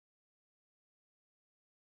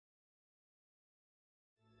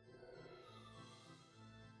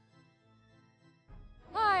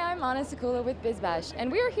I'm Anna Sekula with BizBash,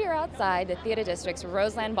 and we're here outside the Theater District's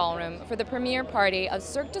Roseland Ballroom for the premiere party of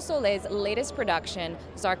Cirque du Soleil's latest production,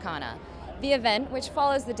 Zarkana. The event, which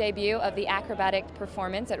follows the debut of the acrobatic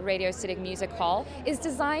performance at Radio City Music Hall, is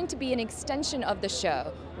designed to be an extension of the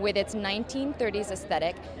show with its 1930s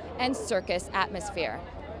aesthetic and circus atmosphere.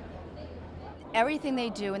 Everything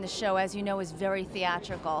they do in the show, as you know, is very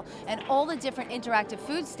theatrical, and all the different interactive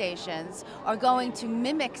food stations are going to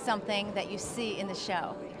mimic something that you see in the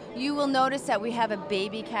show. You will notice that we have a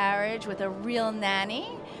baby carriage with a real nanny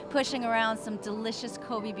pushing around some delicious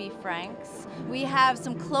Kobe beef franks. We have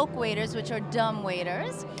some cloak waiters, which are dumb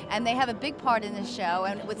waiters, and they have a big part in the show.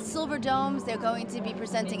 And with silver domes, they're going to be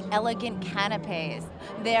presenting elegant canapes.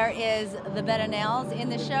 There is the bed of nails in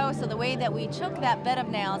the show, so the way that we took that bed of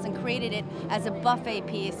nails and created it as a buffet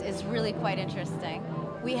piece is really quite interesting.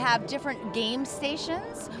 We have different game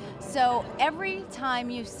stations, so every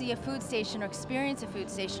time you see a food station or experience a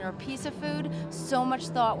food station or a piece of food, so much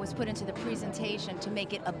thought was put into the presentation to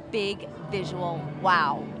make it a big visual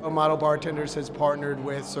wow. Model Bartenders has partnered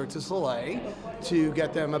with Cirque du Soleil to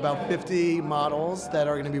get them about 50 models that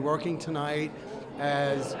are going to be working tonight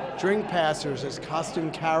as drink passers, as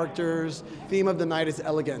costume characters. Theme of the night is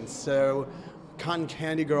elegance, so cotton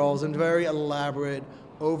candy girls and very elaborate,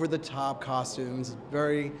 over-the-top costumes,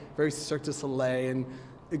 very, very Cirque du Soleil, and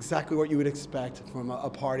exactly what you would expect from a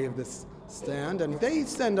party of this stand. And they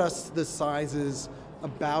send us the sizes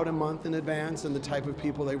about a month in advance and the type of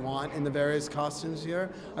people they want in the various costumes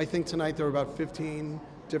here. I think tonight there were about 15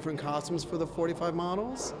 different costumes for the 45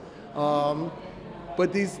 models.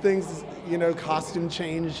 But these things, you know, costume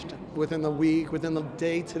changed within the week, within the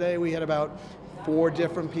day. Today we had about 4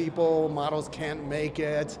 different people. Models can't make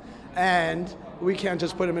it. And we can't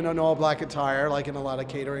just put them in an all-black attire like in a lot of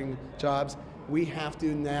catering jobs. We have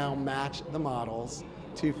to now match the models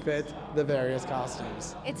to fit the various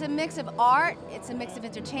costumes. It's a mix of art, it's a mix of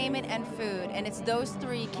entertainment and food, and it's those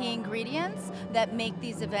 3 key ingredients that make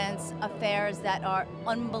these events affairs that are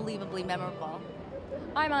unbelievably memorable.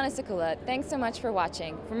 I'm Anna Sekula. Thanks so much for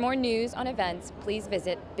watching. For more news on events, please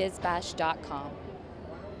visit bizbash.com.